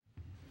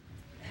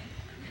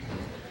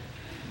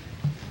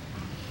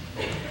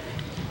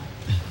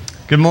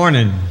Good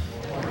morning.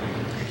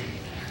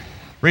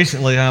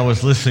 Recently, I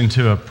was listening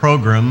to a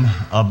program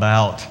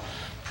about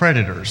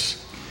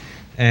predators,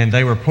 and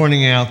they were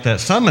pointing out that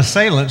some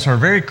assailants are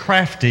very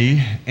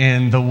crafty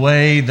in the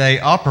way they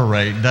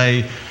operate.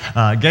 They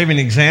gave an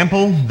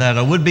example that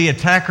a would-be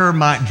attacker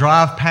might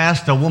drive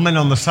past a woman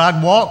on the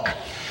sidewalk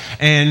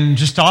and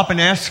just stop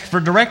and ask for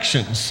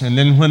directions. And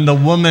then when the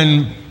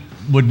woman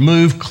would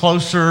move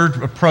closer,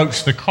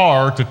 approach the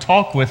car to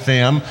talk with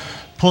them,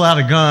 pull out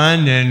a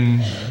gun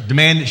and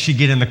demand that she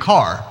get in the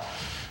car.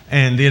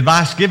 And the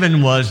advice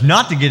given was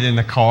not to get in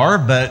the car,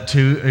 but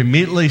to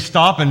immediately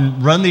stop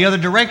and run the other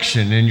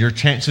direction, and your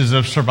chances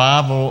of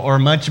survival are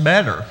much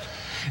better.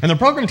 And the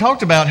program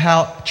talked about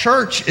how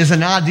church is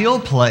an ideal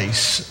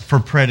place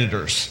for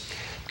predators.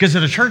 Because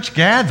at a church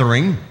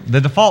gathering, the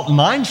default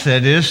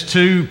mindset is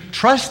to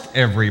trust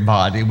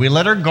everybody. We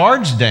let our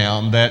guards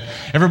down, that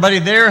everybody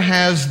there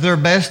has their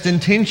best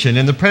intention,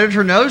 and the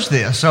predator knows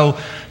this. So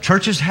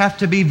churches have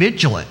to be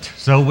vigilant.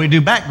 So we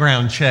do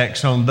background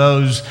checks on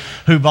those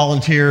who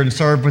volunteer and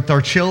serve with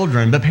our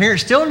children. But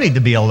parents still need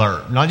to be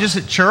alert, not just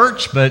at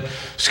church, but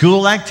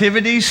school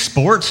activities,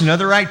 sports, and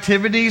other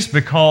activities,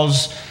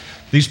 because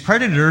these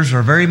predators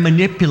are very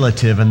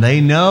manipulative, and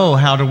they know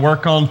how to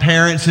work on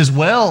parents as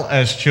well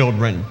as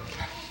children.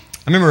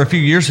 I remember a few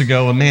years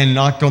ago, a man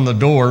knocked on the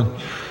door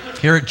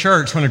here at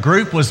church when a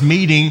group was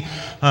meeting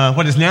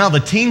what is now the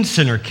Teen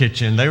Center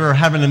kitchen. They were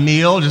having a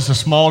meal, just a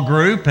small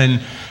group,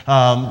 and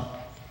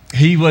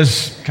he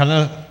was kind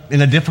of in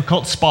a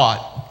difficult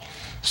spot.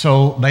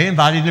 So they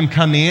invited him to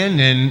come in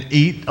and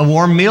eat a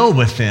warm meal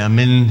with them,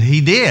 and he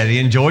did. He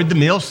enjoyed the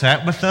meal,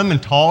 sat with them,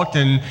 and talked,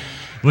 and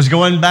was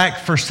going back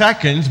for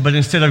seconds, but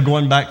instead of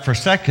going back for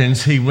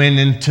seconds, he went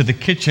into the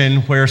kitchen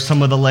where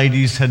some of the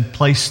ladies had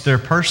placed their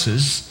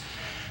purses,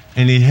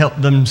 and he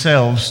helped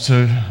themselves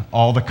to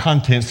all the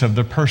contents of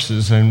their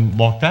purses and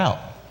walked out.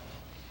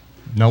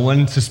 No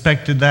one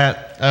suspected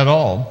that at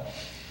all.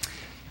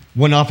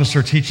 One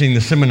officer teaching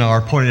the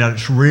seminar pointed out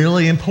it's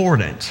really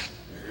important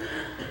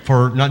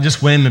for not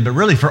just women, but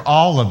really for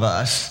all of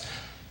us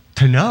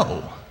to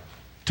know,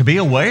 to be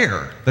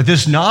aware that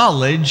this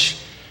knowledge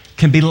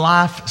can be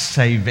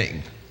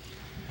life-saving.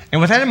 And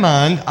with that in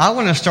mind, I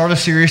want to start a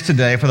series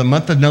today for the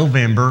month of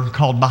November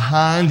called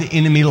Behind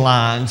Enemy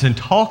Lines and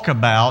talk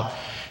about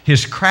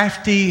his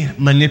crafty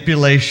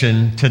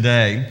manipulation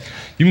today.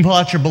 You can pull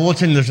out your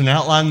bulletin. There's an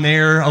outline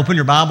there. Open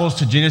your Bibles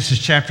to Genesis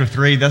chapter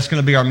 3. That's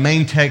going to be our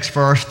main text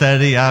for our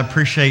study. I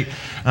appreciate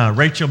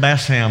Rachel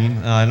Bassam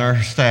and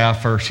our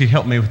staff, she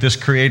helped me with this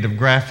creative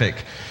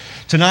graphic.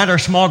 Tonight, our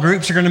small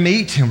groups are going to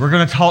meet, and we're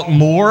going to talk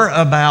more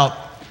about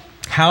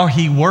how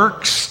he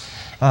works,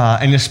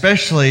 and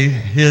especially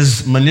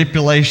his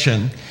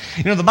manipulation.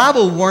 You know, the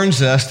Bible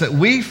warns us that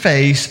we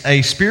face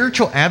a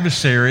spiritual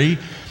adversary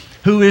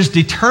who is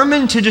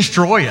determined to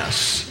destroy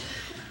us.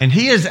 And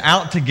he is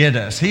out to get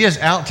us. He is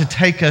out to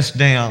take us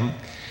down.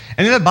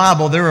 And in the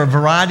Bible, there are a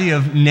variety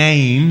of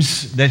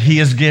names that he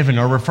is given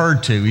or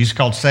referred to. He's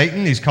called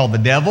Satan. He's called the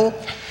devil.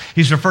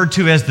 He's referred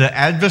to as the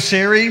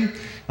adversary.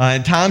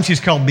 At times, he's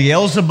called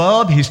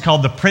Beelzebub. He's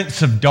called the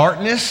prince of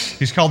darkness.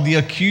 He's called the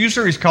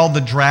accuser. He's called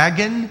the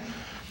dragon.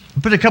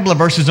 I'll put a couple of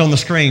verses on the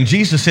screen.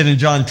 Jesus said in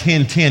John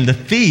 10:10, the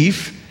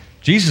thief,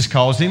 Jesus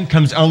calls him,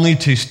 comes only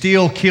to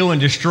steal, kill, and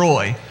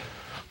destroy.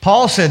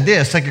 Paul said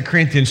this, 2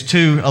 Corinthians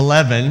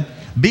 2:11,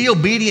 be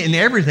obedient in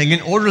everything in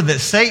order that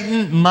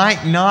Satan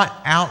might not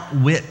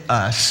outwit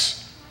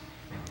us,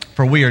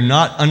 for we are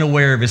not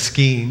unaware of his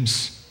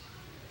schemes.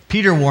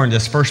 Peter warned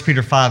us, 1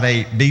 Peter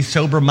 5:8, be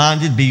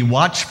sober-minded, be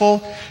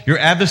watchful. Your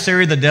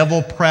adversary, the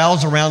devil,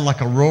 prowls around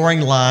like a roaring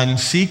lion,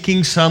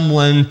 seeking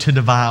someone to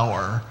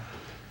devour.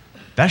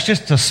 That's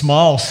just a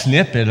small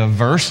snippet of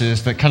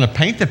verses that kind of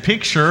paint the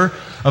picture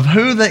of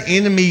who the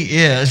enemy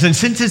is. And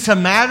since it's a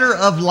matter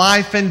of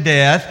life and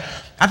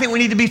death, I think we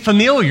need to be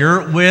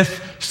familiar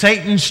with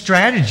Satan's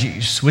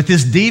strategies, with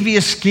his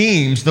devious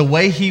schemes, the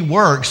way he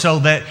works, so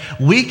that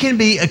we can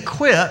be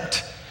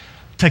equipped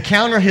to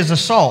counter his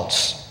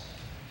assaults.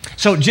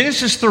 So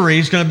Genesis 3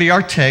 is going to be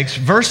our text.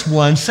 Verse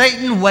 1,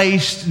 Satan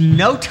wastes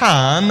no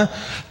time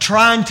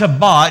trying to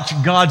botch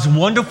God's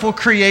wonderful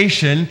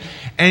creation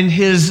and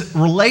his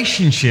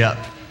relationship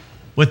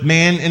with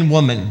man and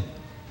woman.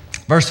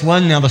 Verse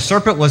 1, now the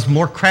serpent was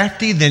more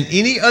crafty than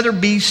any other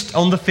beast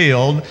on the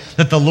field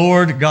that the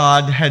Lord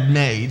God had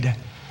made.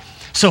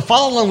 So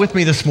follow along with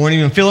me this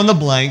morning and fill in the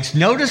blanks.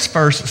 Notice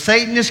first,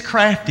 Satan is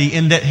crafty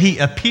in that he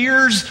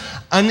appears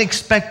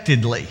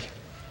unexpectedly.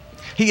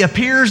 He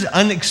appears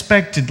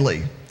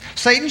unexpectedly.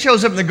 Satan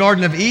shows up in the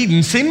Garden of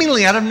Eden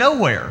seemingly out of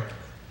nowhere.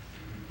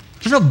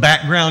 There's no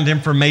background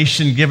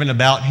information given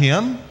about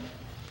him.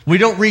 We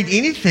don't read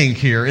anything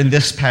here in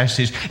this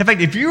passage. In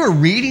fact, if you are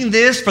reading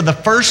this for the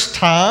first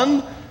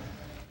time,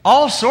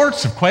 all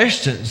sorts of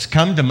questions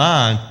come to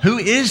mind. Who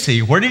is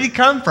he? Where did he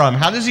come from?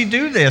 How does he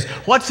do this?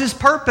 What's his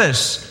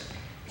purpose?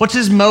 What's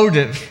his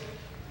motive?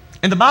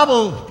 And the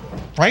Bible,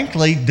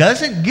 frankly,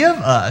 doesn't give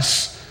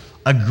us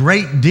a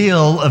great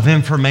deal of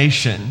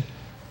information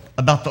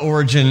about the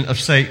origin of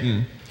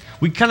Satan.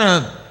 We kind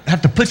of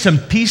have to put some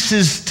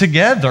pieces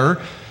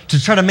together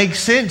to try to make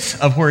sense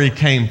of where he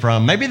came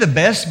from. Maybe the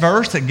best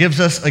verse that gives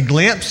us a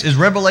glimpse is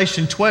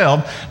Revelation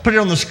 12. Put it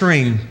on the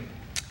screen,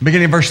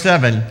 beginning of verse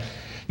 7.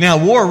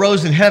 Now war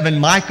arose in heaven,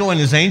 Michael and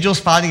his angels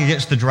fighting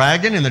against the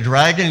dragon, and the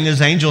dragon and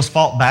his angels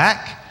fought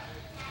back.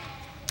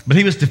 But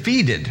he was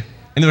defeated,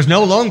 and there was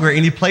no longer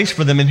any place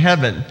for them in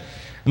heaven.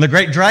 And the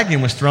great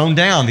dragon was thrown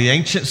down, the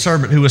ancient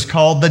serpent who was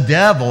called the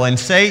devil and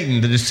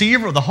Satan, the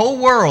deceiver of the whole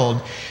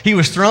world. He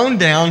was thrown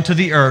down to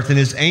the earth, and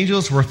his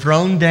angels were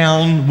thrown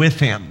down with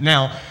him.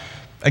 Now,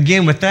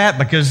 again, with that,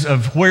 because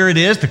of where it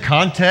is, the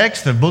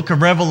context, the book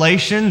of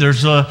Revelation,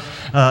 there's not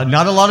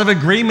a lot of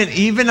agreement,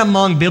 even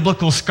among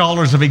biblical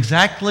scholars, of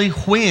exactly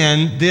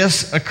when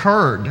this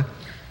occurred.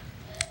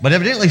 But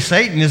evidently,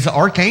 Satan, as the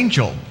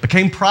archangel,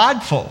 became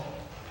prideful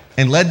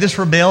and led this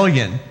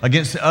rebellion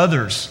against the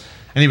others.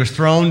 And he was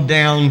thrown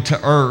down to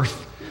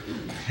earth.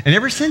 And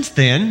ever since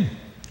then,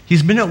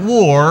 he's been at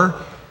war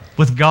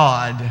with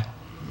God.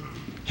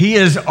 He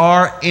is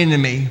our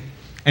enemy,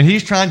 and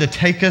he's trying to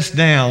take us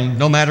down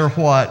no matter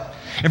what.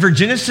 And for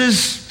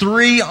Genesis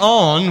 3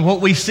 on, what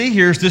we see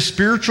here is this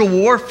spiritual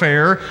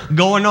warfare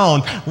going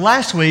on.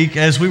 Last week,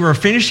 as we were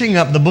finishing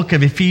up the book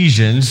of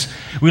Ephesians,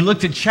 we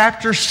looked at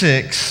chapter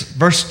 6,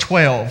 verse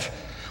 12.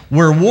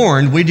 We're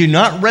warned we do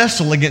not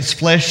wrestle against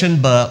flesh and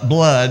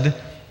blood,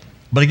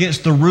 but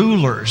against the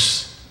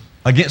rulers,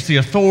 against the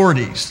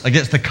authorities,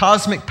 against the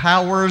cosmic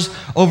powers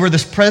over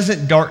this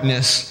present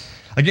darkness,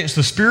 against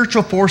the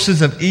spiritual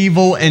forces of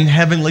evil in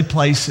heavenly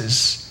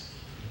places.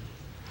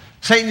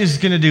 Satan is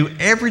going to do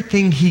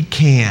everything he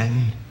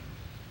can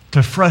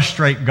to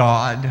frustrate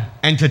God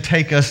and to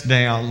take us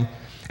down.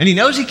 And he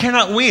knows he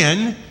cannot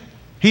win.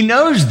 He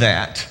knows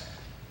that.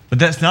 But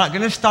that's not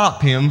going to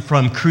stop him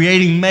from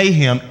creating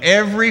mayhem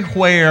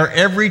everywhere,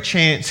 every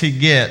chance he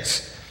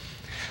gets.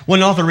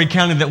 One author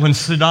recounted that when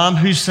Saddam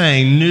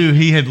Hussein knew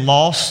he had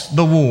lost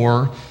the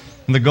war,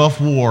 the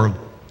Gulf War,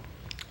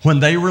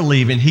 when they were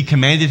leaving, he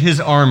commanded his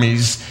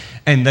armies,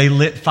 and they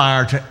lit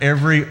fire to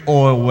every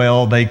oil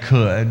well they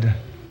could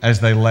as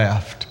they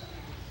left,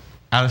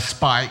 out of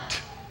spite,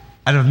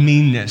 out of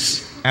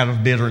meanness, out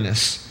of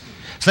bitterness.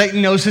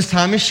 Satan knows his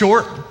time is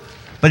short,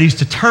 but he's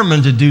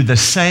determined to do the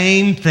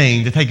same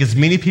thing, to take as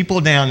many people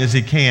down as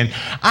he can.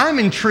 I'm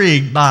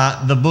intrigued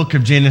by the book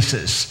of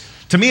Genesis.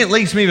 To me, it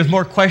leaves me with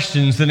more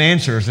questions than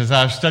answers as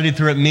I've studied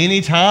through it many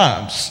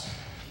times.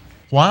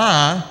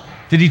 Why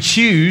did he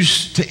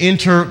choose to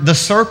enter the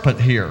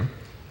serpent here?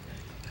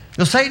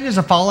 Now, Satan is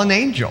a fallen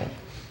angel.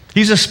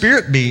 He's a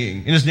spirit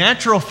being. In his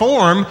natural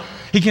form,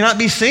 he cannot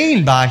be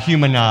seen by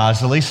human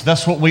eyes. At least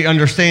that's what we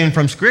understand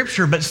from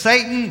Scripture. But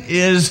Satan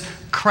is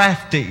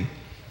crafty.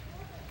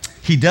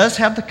 He does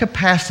have the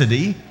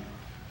capacity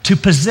to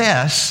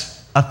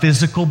possess a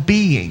physical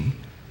being.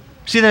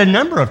 See that a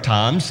number of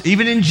times,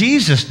 even in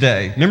Jesus'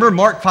 day. Remember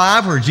Mark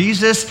 5 where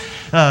Jesus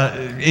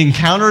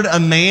encountered a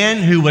man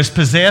who was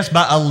possessed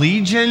by a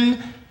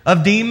legion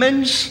of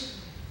demons?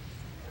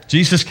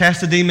 Jesus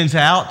cast the demons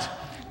out.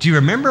 Do you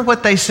remember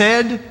what they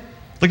said?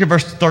 Look at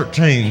verse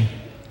 13.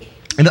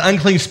 And the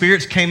unclean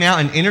spirits came out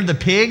and entered the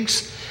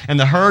pigs, and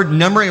the herd,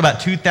 numbering about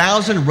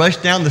 2,000,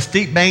 rushed down the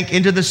steep bank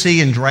into the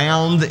sea and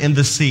drowned in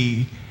the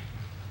sea.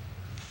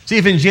 See,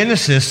 if in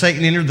Genesis,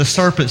 Satan entered the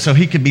serpent so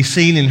he could be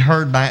seen and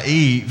heard by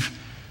Eve.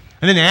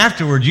 And then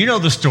afterwards, you know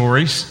the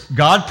stories,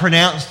 God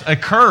pronounced a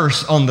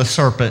curse on the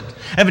serpent.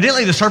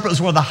 Evidently, the serpent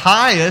was one of the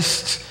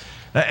highest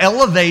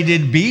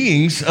elevated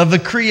beings of the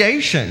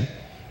creation.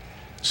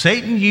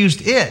 Satan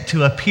used it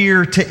to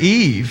appear to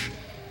Eve.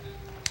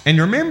 And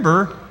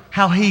remember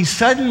how he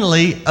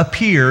suddenly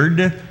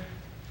appeared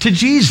to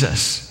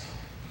Jesus.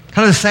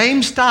 Kind of the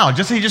same style.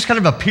 He just kind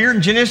of appeared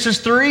in Genesis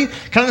 3.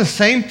 Kind of the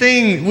same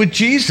thing with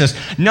Jesus.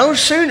 No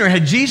sooner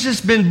had Jesus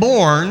been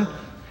born,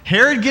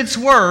 Herod gets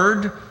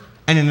word,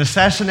 and an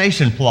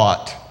assassination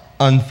plot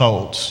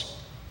unfolds,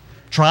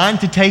 trying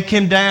to take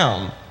him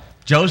down.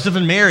 Joseph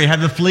and Mary had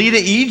to flee to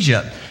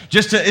Egypt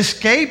just to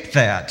escape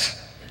that.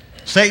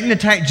 Satan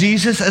attacked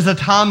Jesus as a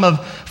time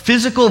of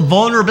physical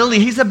vulnerability.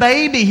 He's a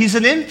baby. He's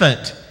an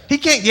infant. He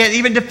can't yet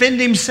even defend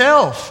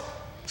himself.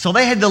 So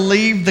they had to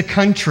leave the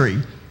country.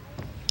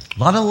 A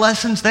lot of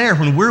lessons there.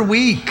 When we're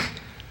weak,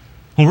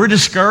 when we're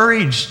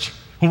discouraged,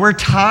 when we're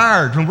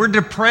tired, when we're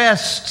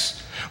depressed,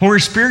 when we're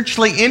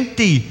spiritually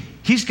empty,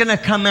 he's going to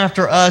come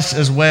after us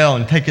as well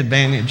and take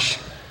advantage.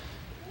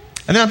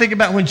 And then I think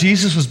about when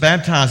Jesus was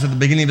baptized at the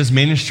beginning of his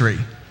ministry.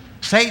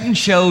 Satan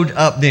showed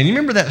up then. You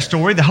remember that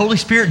story? The Holy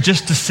Spirit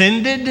just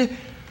descended.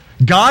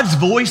 God's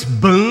voice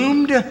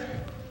boomed.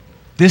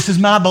 This is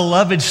my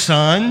beloved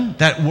Son.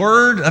 That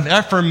word of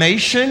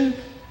affirmation,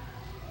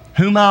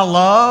 whom I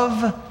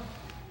love.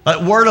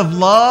 That word of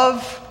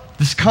love,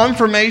 this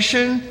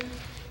confirmation.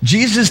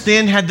 Jesus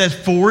then had that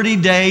 40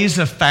 days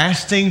of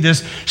fasting,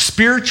 this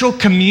spiritual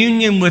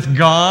communion with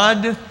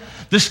God,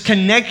 this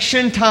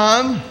connection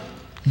time,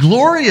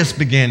 glorious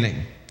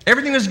beginning.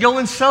 Everything was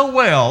going so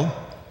well.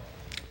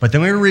 But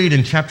then we read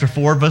in chapter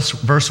 4,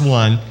 verse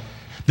 1,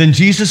 then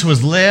Jesus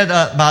was led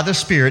up by the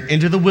Spirit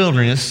into the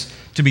wilderness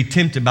to be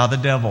tempted by the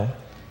devil.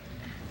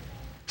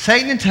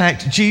 Satan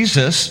attacked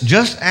Jesus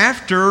just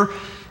after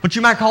what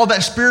you might call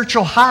that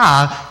spiritual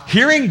high,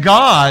 hearing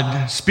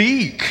God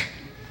speak.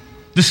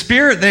 The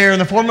Spirit there in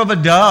the form of a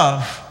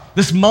dove.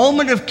 This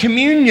moment of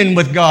communion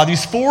with God,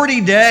 these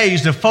 40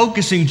 days of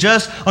focusing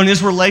just on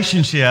his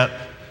relationship.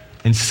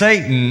 And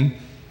Satan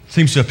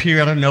seems to appear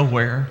out of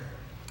nowhere.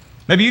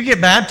 Maybe you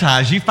get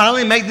baptized, you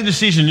finally make the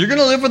decision, you're going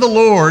to live with the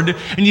Lord,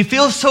 and you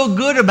feel so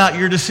good about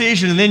your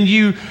decision, and then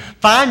you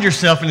find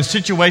yourself in a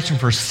situation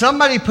where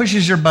somebody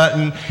pushes your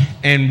button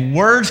and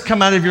words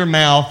come out of your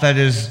mouth that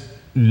is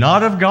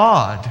not of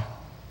God.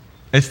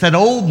 It's that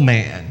old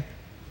man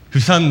who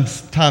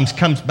sometimes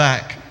comes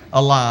back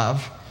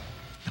alive.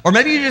 Or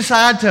maybe you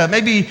decide to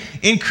maybe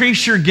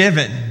increase your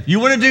giving. You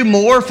want to do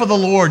more for the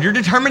Lord. You're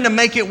determined to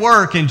make it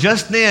work, and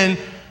just then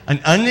an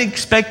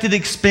unexpected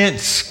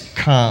expense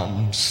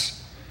comes.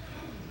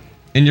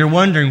 And you're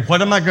wondering,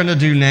 what am I going to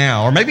do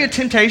now? Or maybe a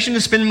temptation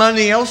to spend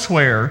money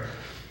elsewhere.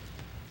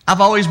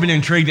 I've always been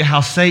intrigued at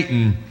how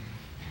Satan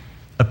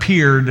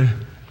appeared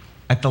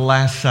at the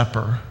Last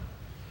Supper.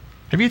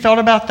 Have you thought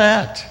about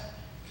that?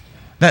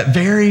 That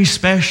very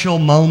special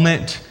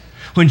moment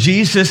when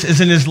Jesus is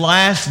in his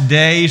last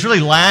days, really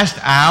last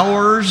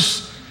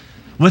hours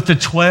with the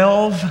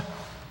 12.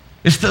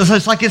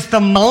 It's like it's the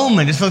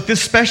moment. It's like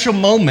this special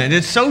moment.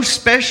 It's so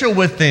special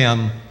with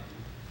them.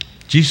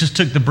 Jesus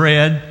took the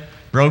bread,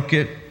 broke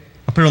it.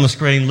 I'll put it on the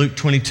screen, Luke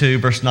 22,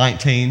 verse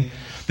 19.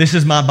 This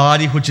is my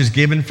body, which is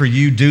given for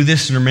you. Do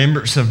this in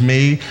remembrance of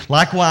me.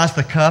 Likewise,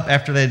 the cup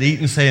after they had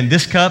eaten, saying,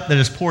 this cup that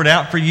is poured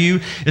out for you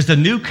is the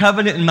new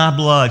covenant in my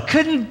blood.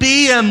 Couldn't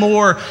be a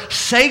more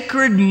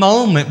sacred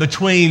moment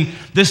between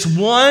this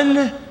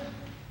one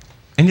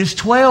and his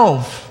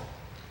 12.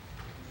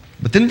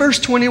 But then verse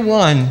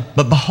 21,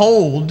 but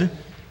behold,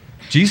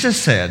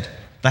 Jesus said,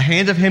 the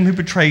hand of him who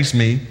betrays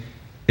me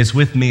is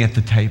with me at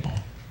the table.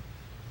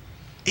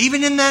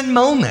 Even in that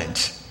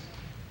moment.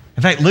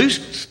 In fact,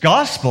 Luke's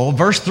gospel,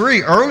 verse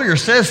 3, earlier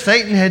says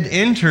Satan had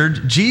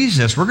entered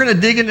Jesus. We're going to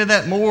dig into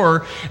that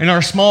more in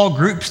our small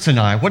groups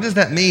tonight. What does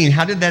that mean?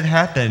 How did that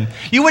happen?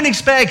 You wouldn't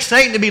expect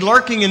Satan to be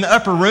lurking in the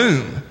upper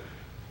room.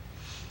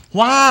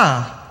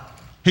 Why?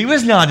 He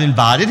was not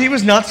invited. He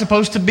was not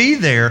supposed to be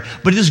there.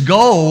 But his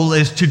goal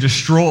is to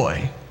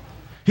destroy.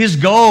 His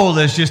goal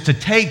is just to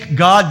take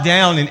God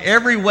down in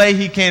every way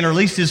he can, or at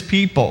least his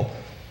people.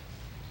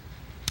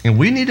 And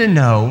we need to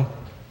know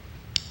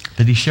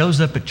that he shows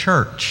up at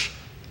church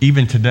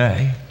even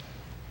today.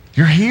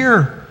 You're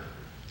here.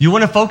 You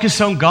want to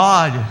focus on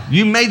God.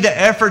 You made the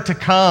effort to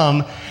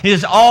come. He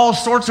has all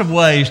sorts of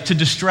ways to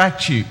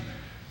distract you.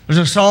 There's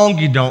a song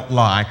you don't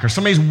like, or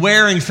somebody's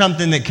wearing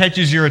something that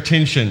catches your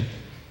attention.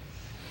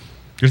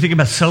 You're thinking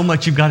about so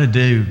much you've got to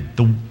do.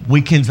 The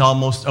weekend's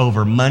almost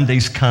over.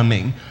 Monday's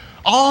coming.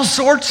 All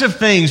sorts of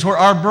things where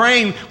our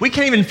brain, we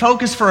can't even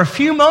focus for a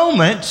few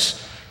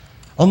moments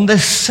on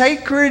this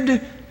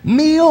sacred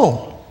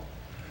meal.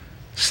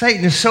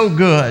 Satan is so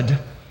good.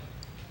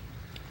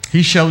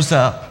 He shows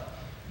up.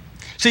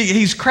 See,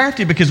 he's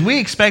crafty because we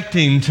expect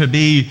him to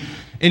be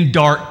in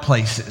dark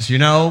places, you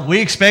know? We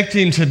expect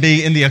him to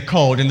be in the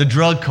occult, in the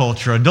drug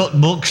culture, adult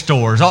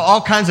bookstores,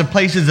 all kinds of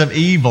places of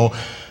evil.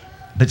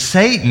 But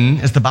Satan,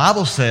 as the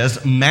Bible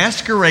says,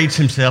 masquerades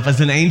himself as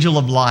an angel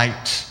of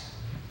light.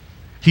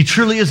 He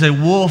truly is a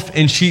wolf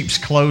in sheep's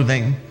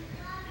clothing.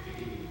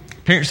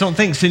 Parents, don't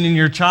think sending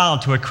your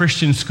child to a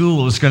Christian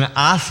school is going to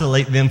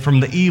isolate them from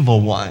the evil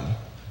one.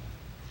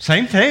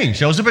 Same thing.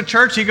 Shows up at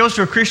church, he goes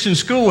to a Christian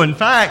school. In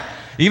fact,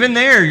 even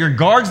there, your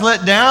guard's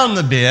let down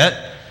a bit,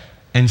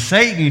 and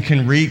Satan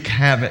can wreak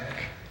havoc.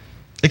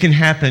 It can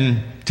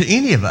happen to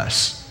any of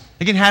us.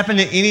 It can happen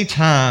at any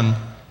time.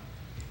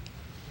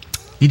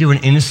 You do an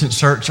innocent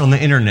search on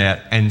the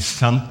internet, and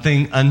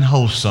something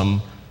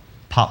unwholesome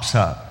pops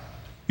up.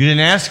 You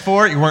didn't ask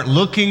for it, you weren't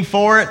looking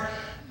for it,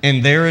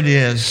 and there it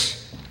is.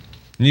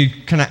 And you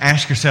kind of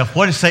ask yourself,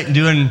 what is Satan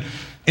doing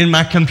in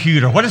my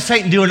computer? What is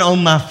Satan doing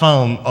on my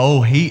phone?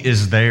 Oh, he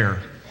is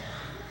there.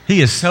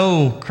 He is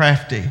so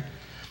crafty.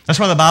 That's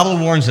why the Bible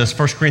warns us,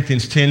 1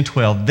 Corinthians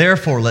 10:12.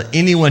 Therefore, let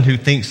anyone who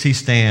thinks he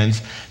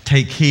stands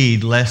take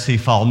heed lest he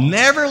fall.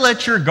 Never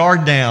let your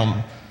guard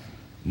down.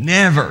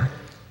 Never.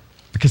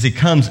 Because he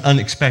comes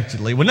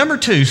unexpectedly. Well, number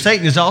two,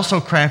 Satan is also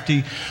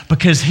crafty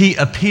because he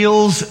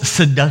appeals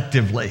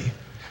seductively.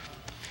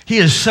 He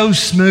is so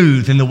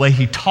smooth in the way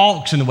he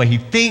talks, in the way he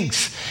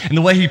thinks, in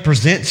the way he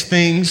presents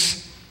things.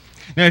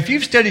 Now, if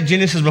you've studied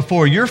Genesis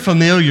before, you're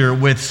familiar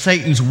with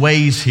Satan's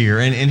ways here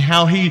and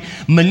how he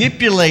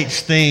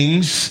manipulates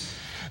things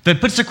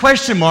that puts a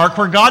question mark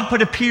where God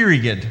put a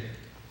period.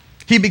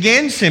 He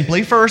began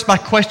simply, first, by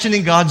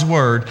questioning God's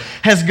word.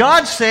 Has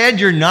God said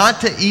you're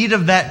not to eat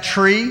of that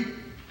tree?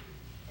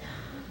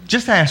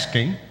 Just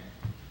asking.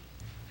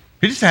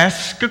 He just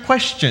asks a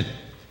question.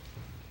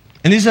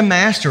 And he's a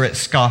master at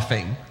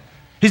scoffing.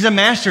 He's a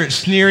master at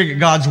sneering at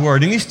God's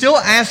word. And he still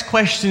asks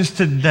questions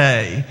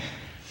today.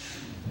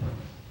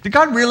 Did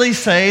God really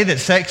say that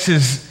sex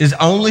is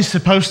only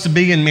supposed to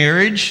be in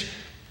marriage?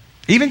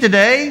 Even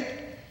today?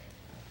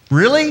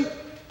 Really?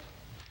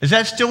 Is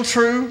that still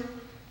true?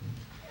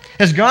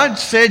 Has God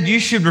said you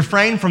should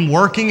refrain from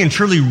working and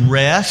truly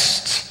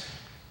rest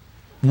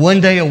one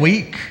day a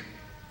week?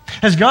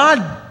 Has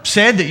God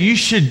said that you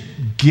should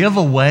give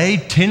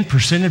away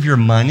 10% of your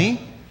money?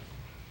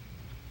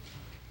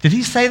 Did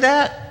he say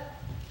that?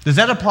 Does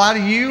that apply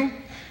to you?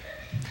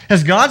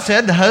 Has God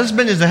said the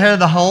husband is the head of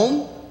the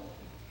home?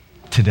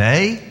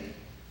 Today,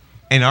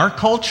 in our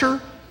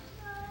culture,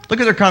 look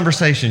at their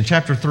conversation,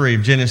 chapter 3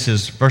 of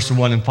Genesis, verse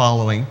 1 and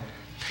following.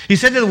 He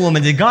said to the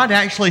woman, did God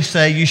actually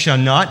say you shall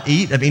not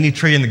eat of any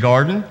tree in the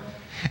garden?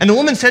 And the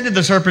woman said to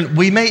the serpent,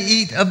 we may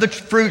eat of the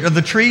fruit of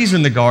the trees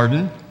in the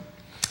garden,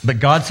 but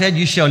God said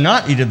you shall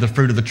not eat of the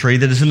fruit of the tree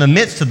that is in the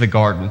midst of the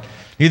garden,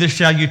 neither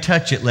shall you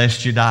touch it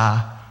lest you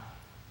die.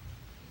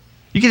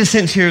 You get a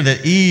sense here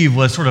that Eve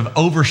was sort of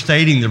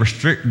overstating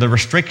the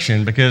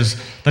restriction, because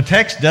the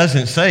text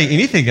doesn't say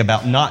anything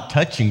about not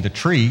touching the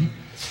tree,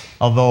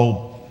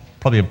 although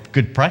probably a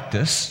good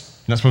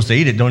practice. You're not supposed to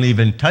eat it, don't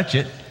even touch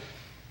it.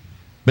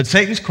 But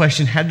Satan's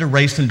question had to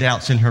raise some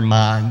doubts in her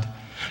mind.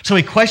 So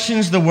he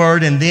questions the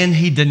word and then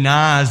he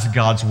denies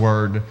God's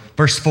word.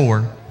 Verse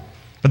 4,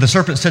 but the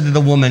serpent said to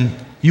the woman,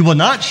 you will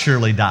not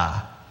surely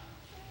die.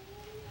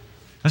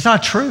 That's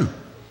not true,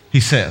 he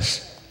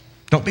says.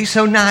 Don't be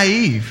so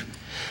naive.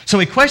 So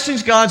he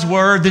questions God's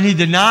word, then he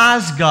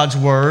denies God's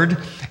word,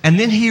 and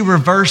then he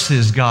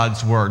reverses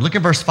God's word. Look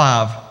at verse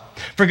 5.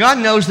 For God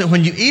knows that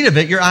when you eat of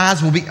it, your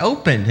eyes will be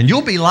opened, and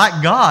you'll be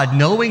like God,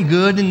 knowing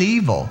good and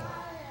evil.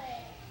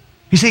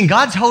 He's saying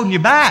God's holding you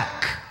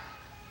back.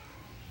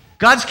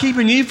 God's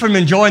keeping you from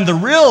enjoying the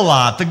real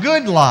life, the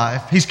good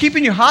life. He's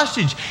keeping you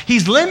hostage.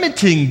 He's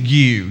limiting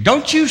you.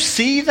 Don't you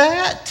see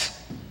that?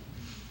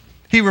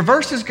 He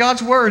reverses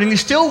God's word, and he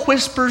still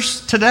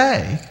whispers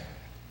today.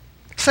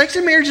 Sex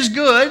and marriage is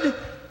good.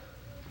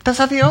 That's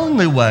not the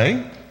only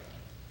way.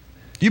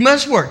 You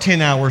must work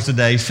 10 hours a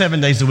day,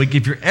 7 days a week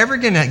if you're ever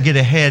going to get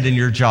ahead in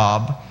your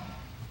job.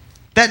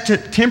 That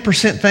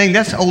 10% thing,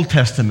 that's Old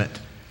Testament.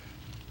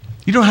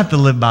 You don't have to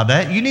live by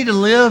that. You need to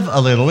live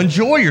a little.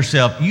 Enjoy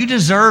yourself. You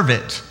deserve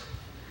it.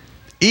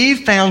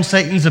 Eve found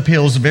Satan's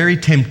appeals very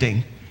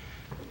tempting.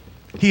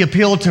 He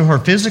appealed to her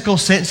physical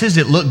senses.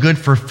 It looked good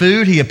for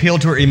food. He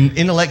appealed to her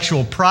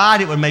intellectual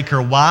pride. It would make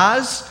her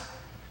wise.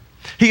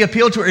 He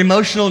appealed to her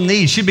emotional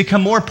needs. She'd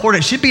become more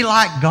important. She'd be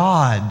like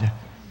God.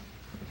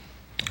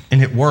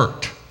 And it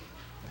worked.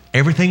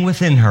 Everything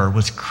within her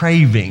was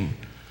craving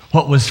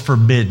what was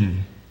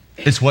forbidden.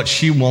 It's what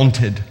she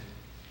wanted.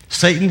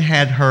 Satan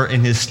had her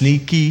in his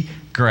sneaky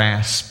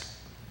grasp,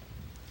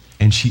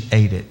 and she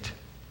ate it.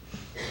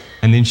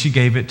 And then she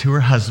gave it to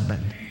her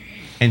husband,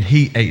 and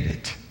he ate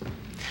it.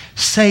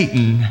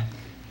 Satan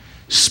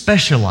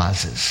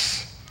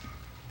specializes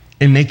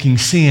in making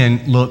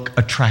sin look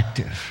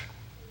attractive,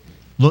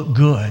 look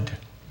good.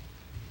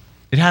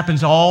 It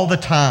happens all the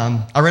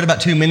time. I read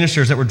about two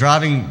ministers that were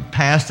driving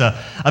past a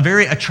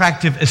very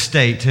attractive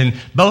estate, and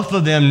both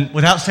of them,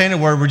 without saying a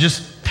word, were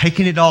just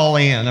taking it all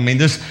in. I mean,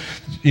 there's,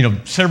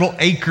 several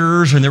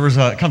acres, and there was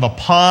a kind of a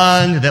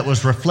pond that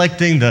was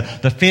reflecting the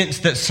fence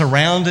that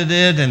surrounded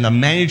it, and the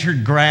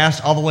manicured grass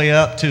all the way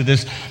up to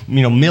this,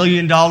 $1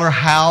 million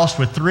house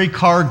with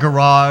 3-car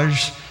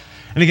garage.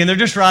 And again, they're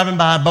just driving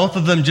by, both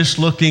of them just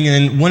looking,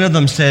 and one of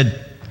them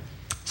said,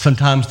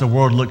 sometimes the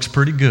world looks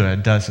pretty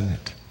good, doesn't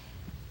it?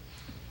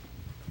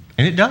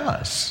 And it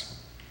does.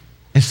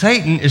 And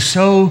Satan is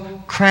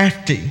so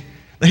crafty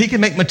that he can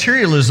make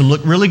materialism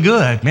look really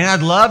good. Man,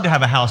 I'd love to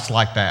have a house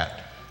like that.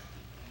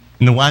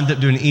 And they'll wind up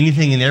doing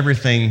anything and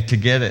everything to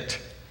get it.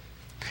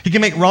 He can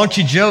make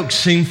raunchy jokes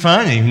seem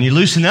funny. When you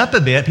loosen up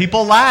a bit,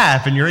 people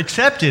laugh and you're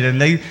accepted and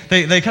they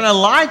kind of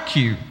like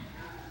you.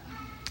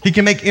 He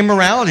can make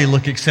immorality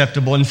look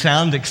acceptable and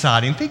sound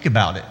exciting. Think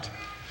about it.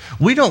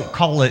 We don't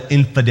call it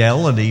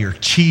infidelity or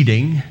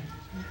cheating.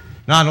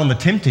 Not on the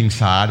tempting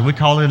side. We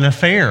call it an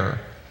affair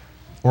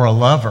or a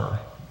lover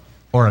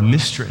or a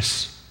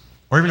mistress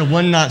or even a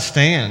one-night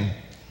stand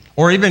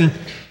or even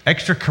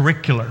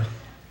extracurricular.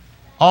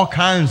 All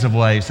kinds of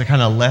ways to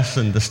kind of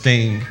lessen the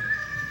sting.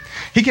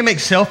 He can make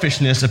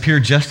selfishness appear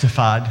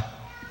justified.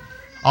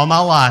 All my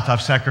life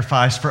I've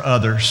sacrificed for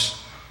others.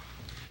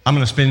 I'm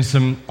going to spend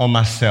some on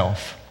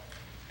myself.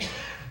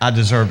 I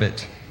deserve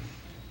it.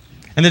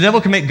 And the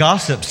devil can make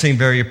gossip seem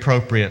very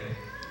appropriate.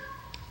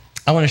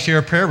 I want to share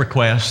a prayer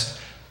request,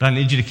 but I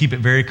need you to keep it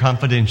very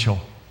confidential.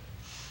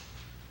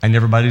 And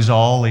everybody's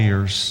all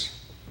ears.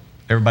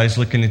 Everybody's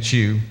looking at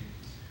you.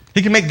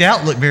 He can make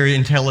doubt look very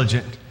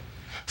intelligent.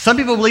 Some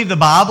people believe the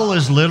Bible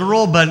is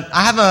literal, but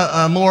I have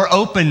a more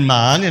open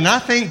mind, and I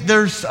think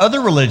there's other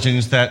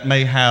religions that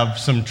may have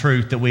some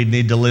truth that we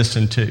need to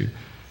listen to.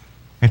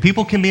 And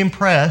people can be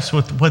impressed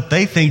with what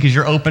they think is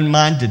your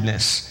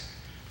open-mindedness.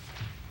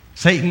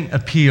 Satan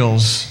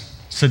appeals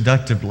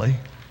seductively.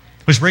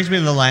 Which brings me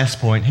to the last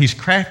point. He's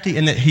crafty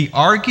in that he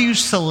argues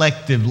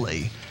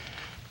selectively.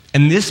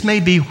 And this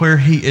may be where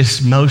he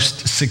is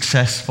most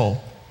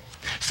successful.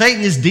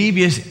 Satan is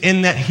devious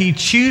in that he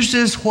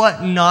chooses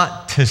what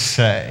not to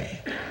say.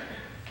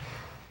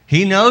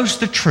 He knows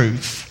the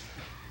truth,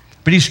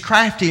 but he's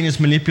crafty in his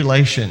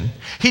manipulation.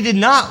 He did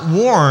not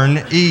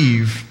warn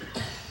Eve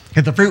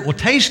If the fruit will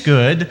taste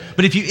good,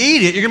 but if you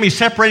eat it, you're going to be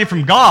separated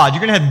from God.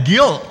 You're going to have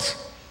guilt.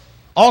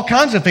 All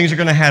kinds of things are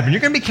going to happen.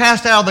 You're going to be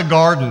cast out of the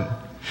garden.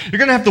 You're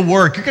going to have to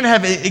work. You're going to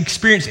have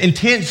experience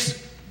intense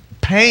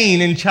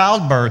pain in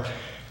childbirth.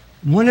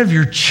 One of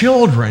your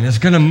children is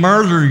going to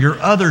murder your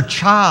other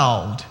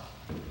child.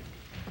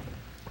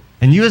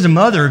 And you as a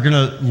mother are going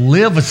to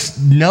live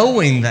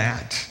knowing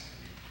that.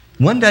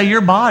 One day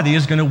your body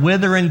is going to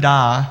wither and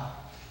die.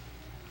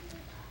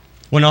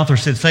 One author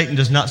said Satan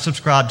does not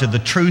subscribe to the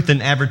truth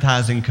in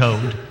advertising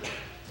code.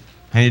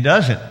 And he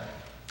doesn't.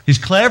 He's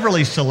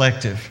cleverly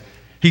selective.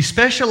 He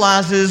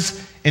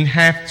specializes in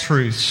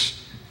half-truths.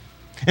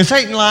 And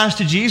Satan lies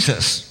to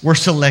Jesus. We're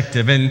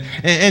selective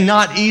and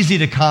not easy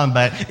to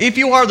combat. If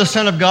you are the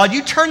Son of God,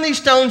 you turn these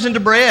stones into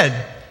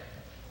bread.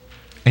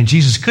 And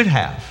Jesus could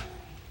have.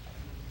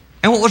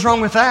 And what was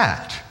wrong with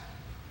that?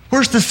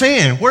 Where's the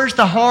sin? Where's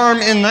the harm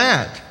in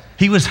that?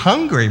 He was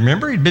hungry.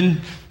 Remember, he'd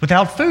been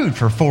without food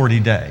for 40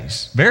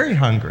 days. Very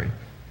hungry.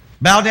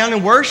 Bow down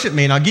and worship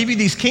me, and I'll give you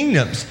these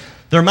kingdoms.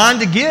 They're mine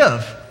to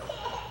give.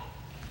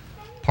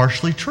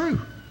 Partially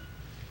true.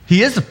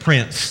 He is the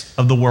prince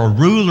of the world,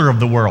 ruler of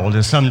the world,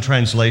 as some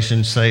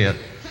translations say it.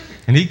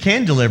 And he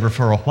can deliver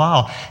for a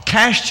while.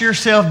 Cast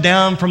yourself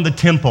down from the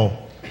temple.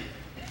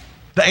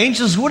 The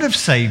angels would have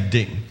saved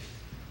him.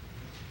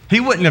 He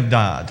wouldn't have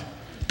died.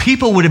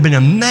 People would have been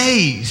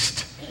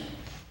amazed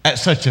at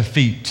such a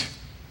feat.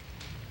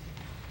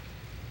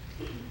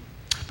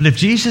 But if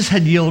Jesus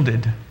had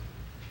yielded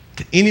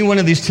to any one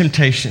of these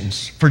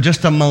temptations for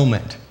just a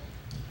moment,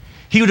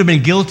 he would have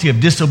been guilty of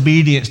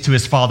disobedience to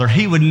his Father.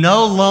 He would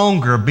no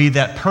longer be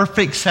that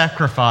perfect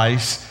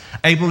sacrifice,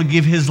 able to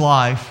give his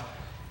life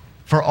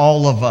for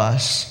all of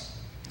us.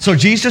 So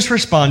Jesus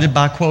responded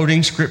by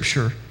quoting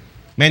Scripture.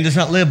 Man does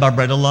not live by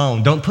bread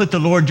alone. Don't put the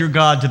Lord your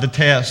God to the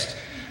test.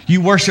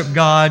 You worship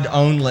God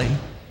only.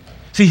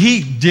 See,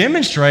 he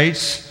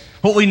demonstrates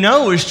what we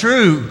know is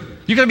true.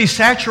 You've got to be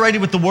saturated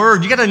with the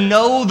Word. You've got to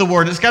know the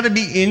Word. It's got to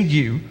be in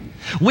you.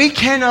 We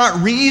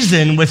cannot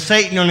reason with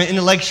Satan on an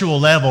intellectual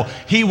level.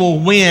 He will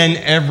win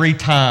every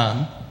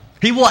time.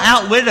 He will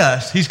outwit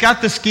us. He's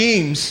got the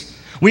schemes.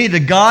 We need a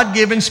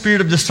God-given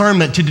spirit of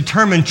discernment to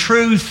determine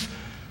truth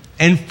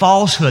and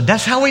falsehood.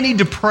 That's how we need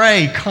to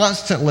pray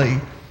constantly.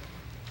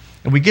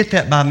 And we get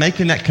that by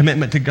making that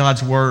commitment to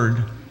God's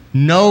Word,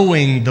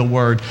 knowing the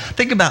Word.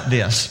 Think about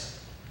this.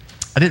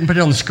 I didn't put it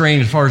on the screen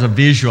as far as a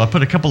visual. I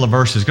put a couple of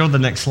verses. Go to the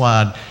next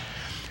slide.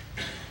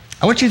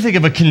 I want you to think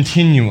of a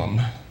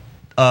continuum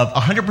of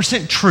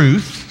 100%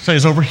 truth,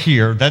 says over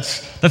here,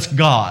 that's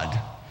God.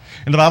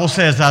 And the Bible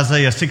says,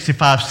 Isaiah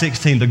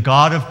 65:16, the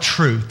God of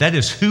truth, that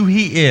is who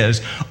he is,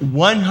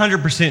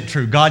 100%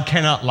 true. God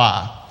cannot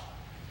lie.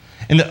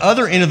 And the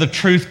other end of the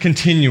truth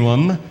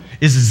continuum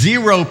is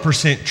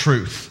 0%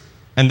 truth,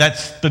 and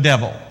that's the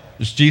devil.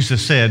 As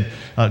Jesus said,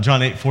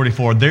 John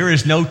 8:44, there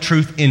is no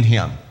truth in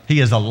him. He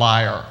is a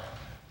liar.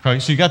 Okay,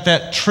 so you got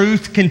that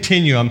truth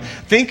continuum.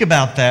 Think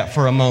about that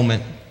for a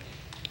moment.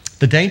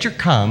 The danger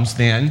comes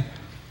then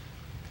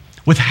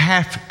with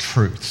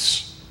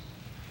half-truths.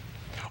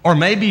 Or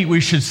maybe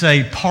we should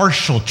say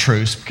partial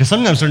truths, because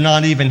sometimes they're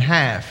not even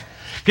half.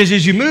 Because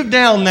as you move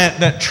down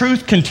that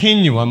truth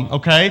continuum,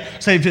 okay,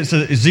 say if it's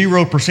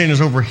 0%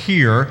 is over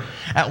here,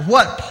 at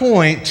what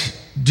point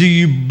do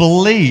you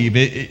believe?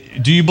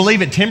 Do you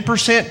believe it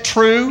 10%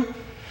 true?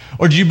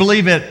 Or do you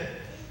believe it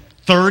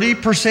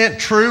 30%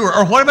 true?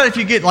 Or what about if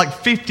you get like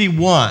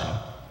 51?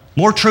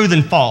 More true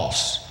than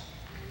false.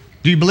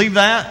 Do you believe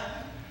that?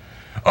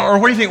 Or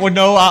what do you think? Well,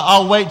 no,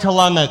 I'll wait till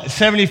I'm at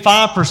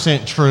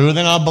 75% true, and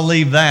then I'll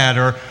believe that.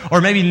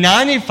 Or maybe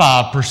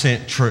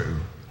 95% true.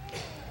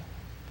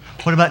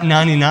 What about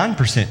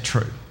 99%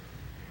 true?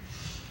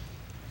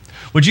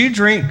 Would you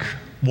drink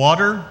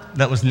water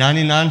that was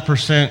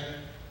 99%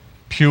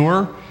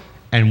 pure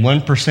and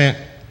 1%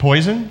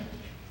 poison?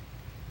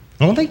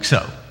 I don't think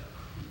so.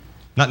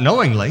 Not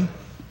knowingly.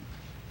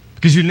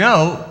 Because you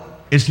know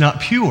it's not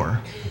pure.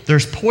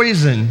 There's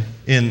poison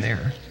in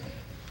there.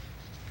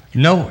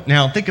 No,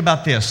 now think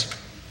about this.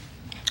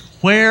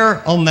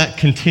 Where on that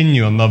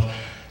continuum of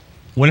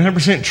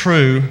 100%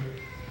 true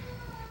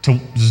to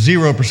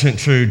 0%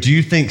 true do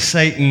you think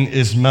Satan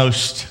is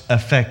most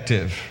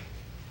effective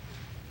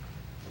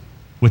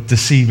with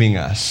deceiving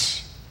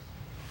us,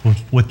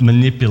 with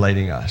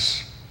manipulating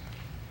us?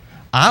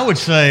 I would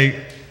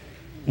say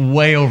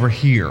way over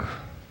here.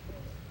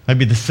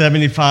 Maybe the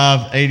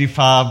 75,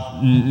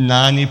 85,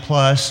 90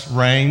 plus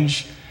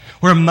range,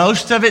 where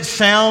most of it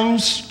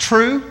sounds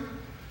true.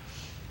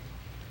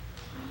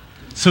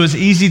 So it's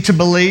easy to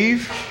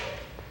believe.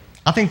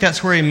 I think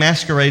that's where he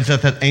masquerades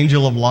as that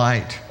angel of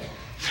light.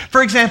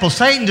 For example,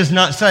 Satan does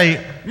not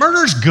say,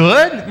 murder's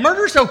good,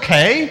 murder's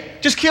okay,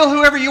 just kill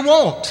whoever you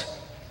want.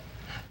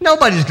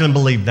 Nobody's going to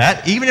believe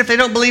that. Even if they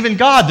don't believe in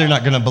God, they're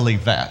not going to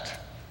believe that.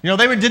 You know,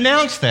 they would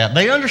denounce that.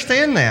 They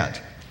understand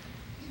that.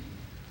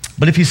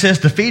 But if he says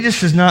the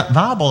fetus is not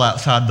viable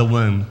outside the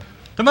womb,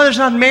 the mother's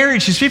not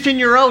married, she's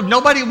 15-year-old,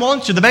 nobody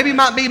wants you, the baby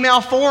might be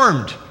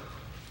malformed.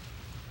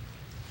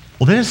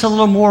 Well, then it's a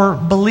little more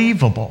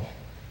believable.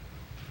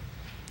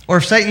 Or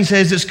if Satan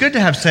says it's good to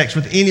have sex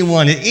with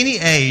anyone at any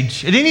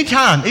age, at any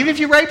time, even if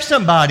you rape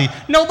somebody,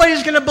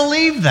 nobody's going to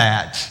believe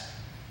that.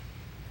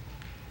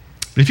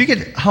 But if you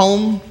get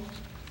home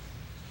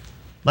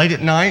late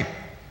at night,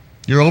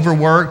 you're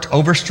overworked,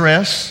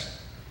 overstressed,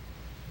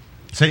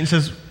 Satan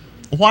says,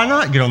 why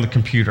not get on the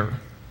computer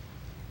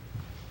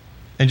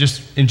and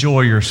just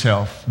enjoy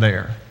yourself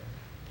there?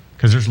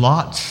 Because there's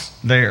lots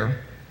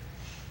there.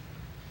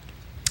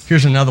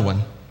 Here's another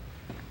one.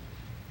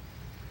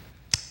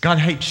 God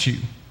hates you,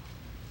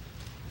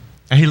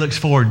 and he looks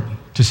forward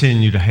to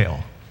sending you to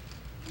hell.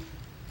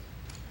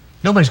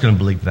 Nobody's going to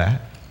believe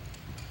that.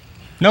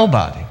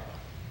 Nobody.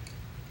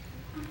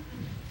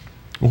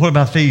 Well, what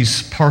about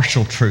these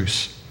partial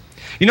truths?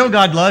 You know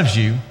God loves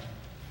you,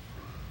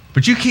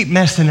 but you keep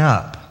messing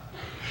up.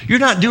 You're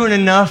not doing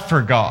enough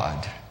for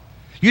God.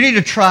 You need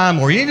to try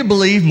more. You need to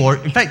believe more.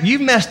 In fact,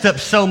 you've messed up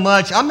so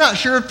much, I'm not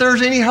sure if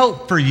there's any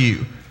hope for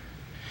you.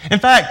 In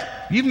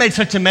fact, you've made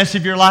such a mess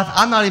of your life,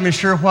 I'm not even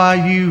sure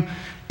why you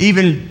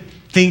even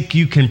think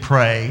you can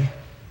pray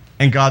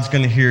and God's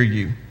going to hear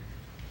you.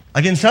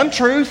 Again, some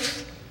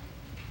truth,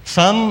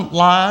 some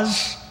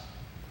lies,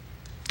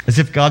 as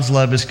if God's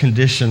love is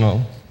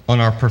conditional on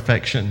our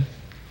perfection.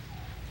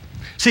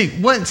 See,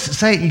 once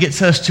Satan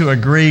gets us to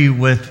agree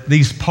with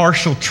these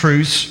partial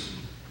truths,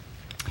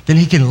 then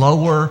he can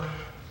lower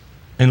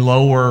and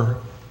lower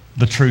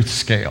the truth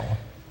scale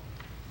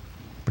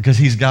because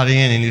he's got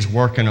in and he's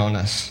working on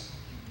us.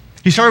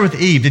 He started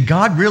with Eve. Did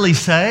God really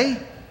say?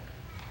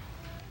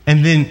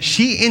 And then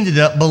she ended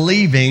up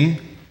believing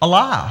a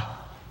lie,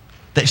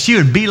 that she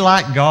would be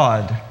like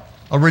God,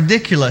 a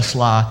ridiculous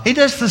lie. He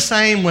does the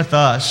same with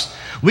us.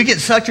 We get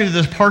sucked into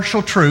this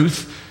partial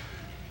truth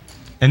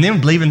and then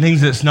believe in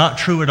things that's not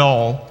true at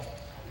all.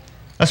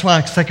 That's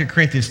why 2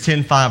 Corinthians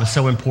 10:5 is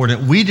so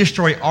important. We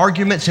destroy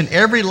arguments and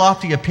every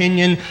lofty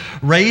opinion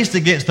raised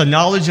against the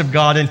knowledge of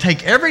God and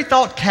take every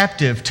thought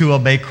captive to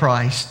obey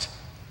Christ.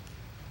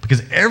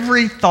 Because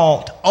every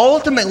thought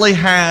ultimately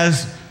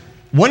has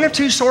one of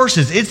two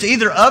sources. It's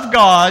either of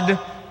God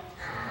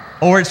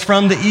or it's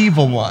from the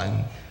evil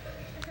one.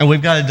 And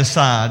we've got to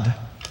decide.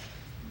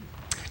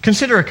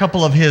 Consider a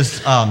couple of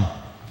his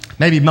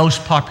maybe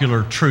most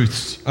popular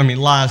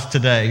lies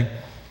today,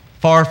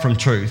 far from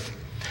truth.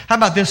 How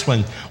about this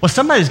one? Well,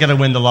 somebody's got to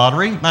win the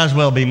lottery. Might as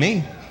well be me.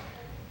 You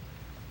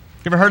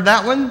ever heard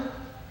that one?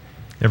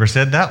 Ever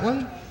said that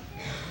one?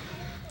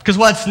 Because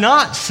what's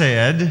not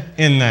said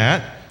in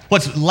that,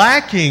 what's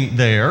lacking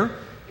there,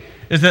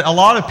 is that a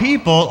lot of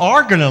people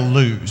are going to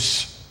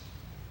lose.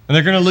 And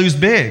they're going to lose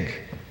big.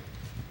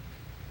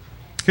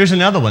 Here's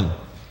another one.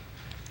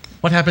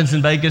 What happens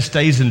in Vegas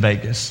stays in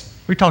Vegas.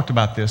 We talked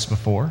about this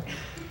before.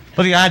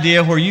 But the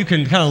idea where you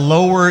can kind of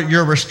lower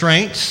your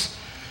restraints.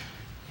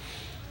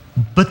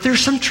 But there's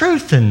some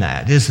truth in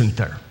that, isn't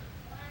there?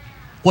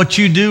 What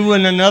you do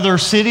in another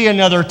city,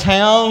 another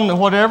town,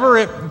 whatever,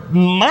 it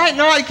might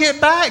not get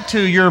back to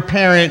your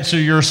parents or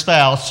your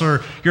spouse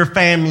or your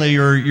family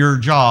or your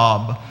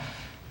job.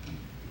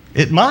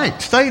 It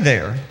might stay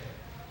there.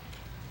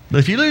 But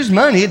if you lose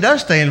money, it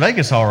does stay in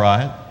Vegas all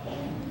right.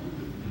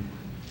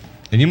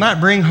 And you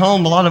might bring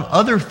home a lot of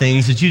other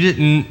things that you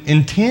didn't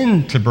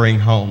intend to bring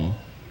home.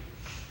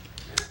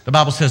 The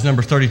Bible says,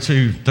 number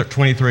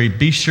 32:23,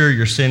 be sure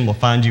your sin will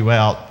find you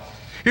out.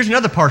 Here's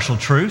another partial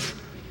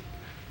truth.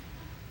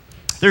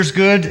 There's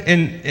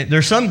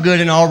some good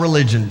in all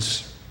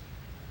religions.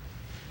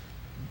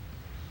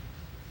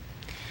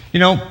 You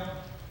know,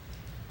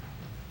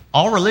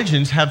 all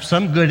religions have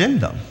some good in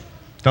them,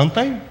 don't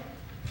they?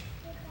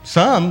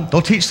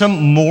 They'll teach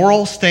some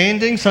moral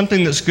standing,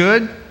 something that's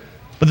good,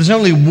 but there's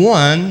only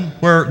one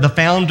where the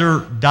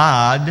founder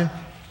died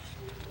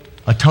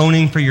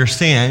atoning for your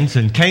sins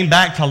and came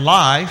back to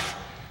life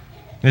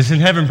and is in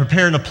heaven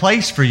preparing a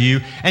place for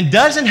you and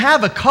doesn't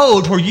have a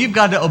code where you've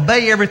got to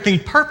obey everything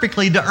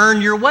perfectly to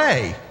earn your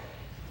way.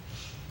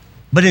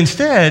 But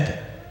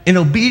instead, in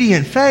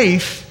obedient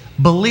faith,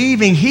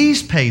 believing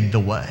he's paid the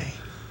way.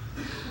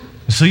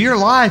 So your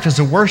life is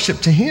a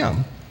worship to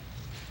him.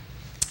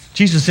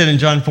 Jesus said in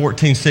John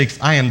 14:6,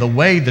 I am the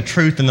way, the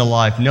truth, and the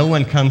life. No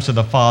one comes to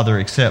the Father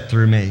except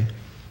through me.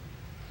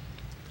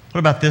 What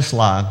about this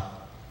lie?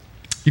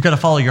 You've got to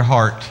follow your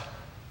heart.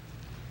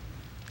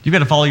 You've got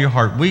to follow your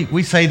heart.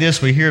 We say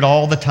this, we hear it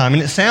all the time,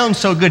 and it sounds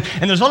so good.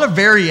 And there's a lot of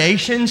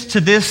variations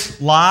to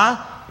this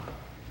lie.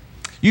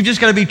 You've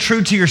just got to be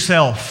true to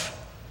yourself.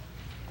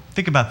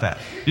 Think about that.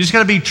 You just got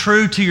to be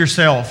true to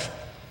yourself.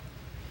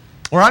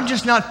 Or I'm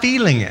just not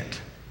feeling it.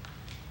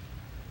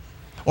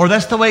 Or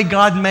that's the way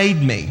God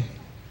made me.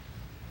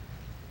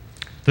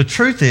 The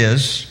truth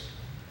is,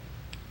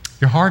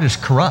 your heart is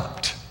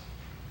corrupt.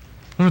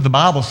 That's what the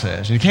Bible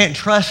says. And you can't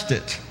trust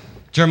it.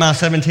 Jeremiah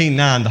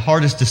 17:9, the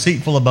heart is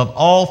deceitful above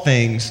all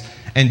things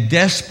and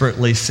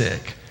desperately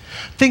sick.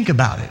 Think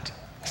about it.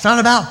 It's not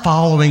about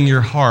following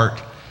your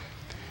heart.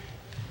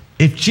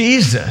 If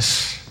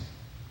Jesus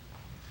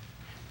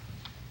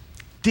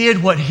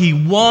did what he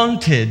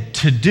wanted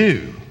to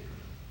do,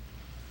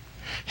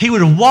 he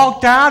would have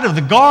walked out of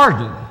the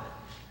garden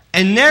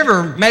and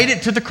never made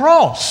it to the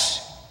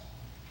cross.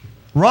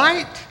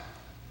 Right?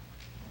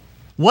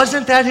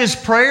 Wasn't that his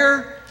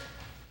prayer?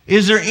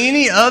 Is there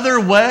any other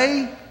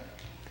way?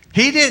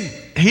 He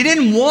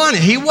didn't want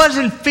it. He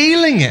wasn't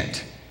feeling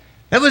it.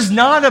 It was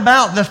not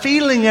about the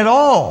feeling at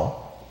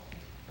all.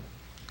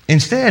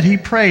 Instead, he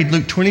prayed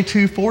Luke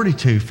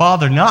 22:42,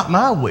 Father, not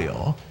my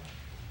will,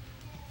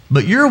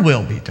 but your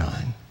will be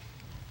done.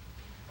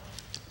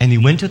 And he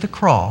went to the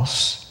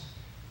cross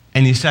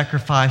and he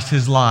sacrificed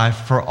his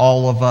life for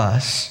all of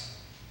us.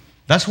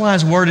 That's why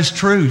his word is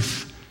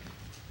truth.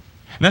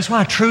 And that's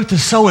why truth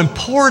is so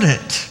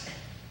important.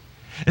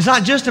 It's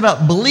not just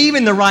about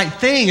believing the right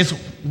thing, it's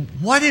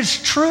what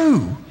is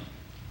true.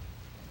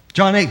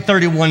 John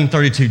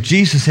 8:31-32,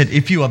 Jesus said,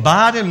 if you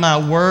abide in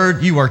my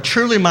word, you are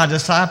truly my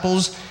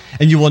disciples,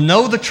 and you will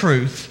know the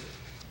truth,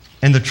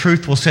 and the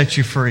truth will set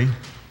you free.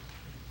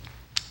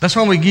 That's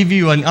why we give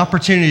you an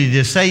opportunity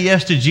to say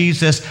yes to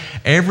Jesus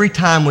every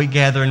time we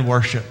gather and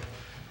worship.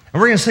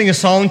 And we're going to sing a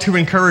song to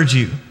encourage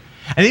you.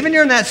 And even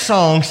during that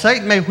song,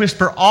 Satan may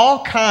whisper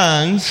all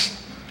kinds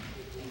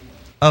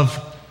of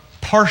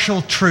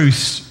partial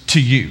truths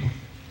to you.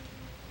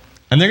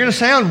 And they're going to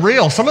sound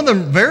real. Some of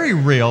them very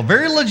real,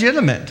 very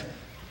legitimate.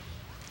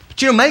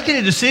 But making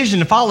a decision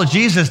to follow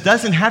Jesus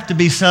doesn't have to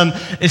be some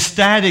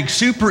ecstatic,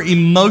 super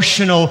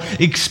emotional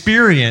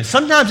experience.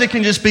 Sometimes it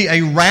can just be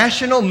a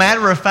rational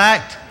matter of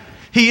fact.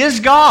 He is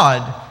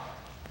God.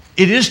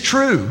 It is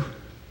true.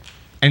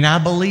 And I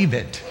believe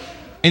it.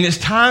 And it's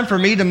time for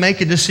me to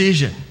make a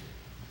decision.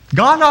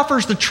 God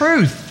offers the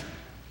truth.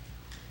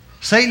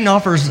 Satan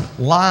offers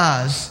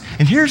lies.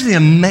 And here's the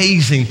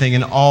amazing thing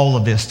in all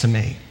of this to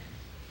me.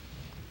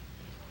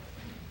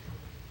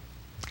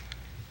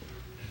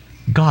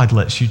 God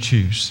lets you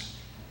choose.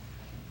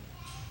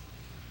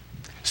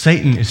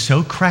 Satan is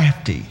so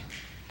crafty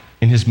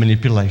in his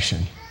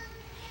manipulation,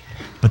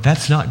 but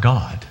that's not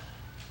God.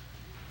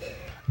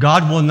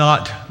 God will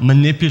not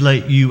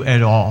manipulate you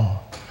at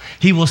all.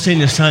 He will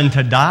send his son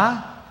to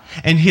die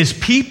and his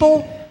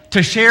people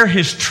to share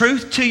his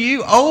truth to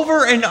you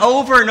over and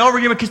over and over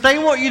again because they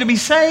want you to be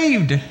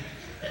saved.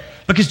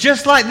 Because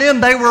just like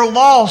them, they were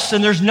lost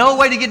and there's no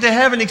way to get to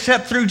heaven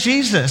except through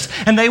Jesus.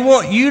 And they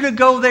want you to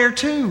go there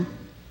too.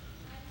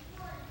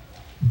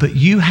 But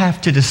you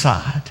have to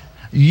decide.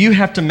 You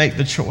have to make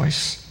the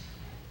choice.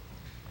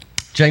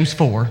 James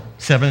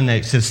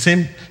 4:7-8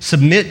 says,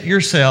 submit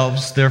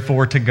yourselves,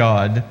 therefore, to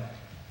God.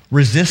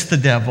 Resist the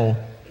devil,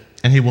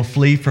 and he will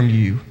flee from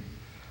you.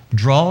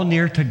 Draw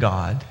near to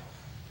God,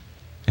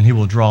 and he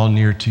will draw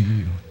near to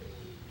you.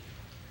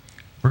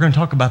 We're going to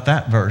talk about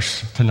that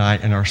verse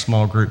tonight in our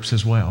small groups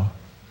as well.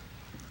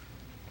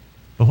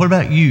 But what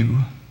about you?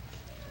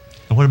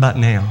 And what about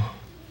now?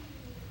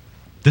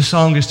 This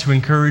song is to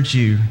encourage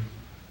you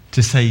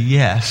to say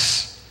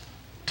yes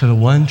to the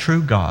one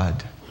true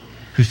God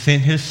who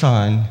sent his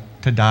son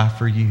to die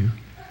for you.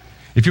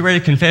 If you're ready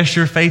to confess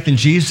your faith in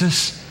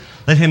Jesus,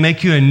 let him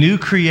make you a new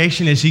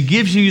creation as he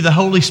gives you the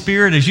Holy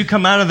Spirit. As you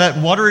come out of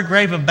that watery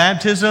grave of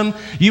baptism,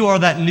 you are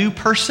that new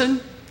person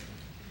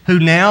who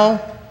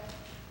now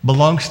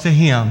belongs to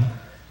him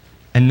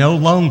and no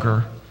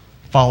longer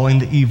following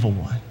the evil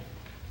one.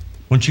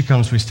 Once you come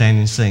as we stand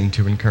and sing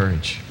to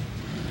encourage.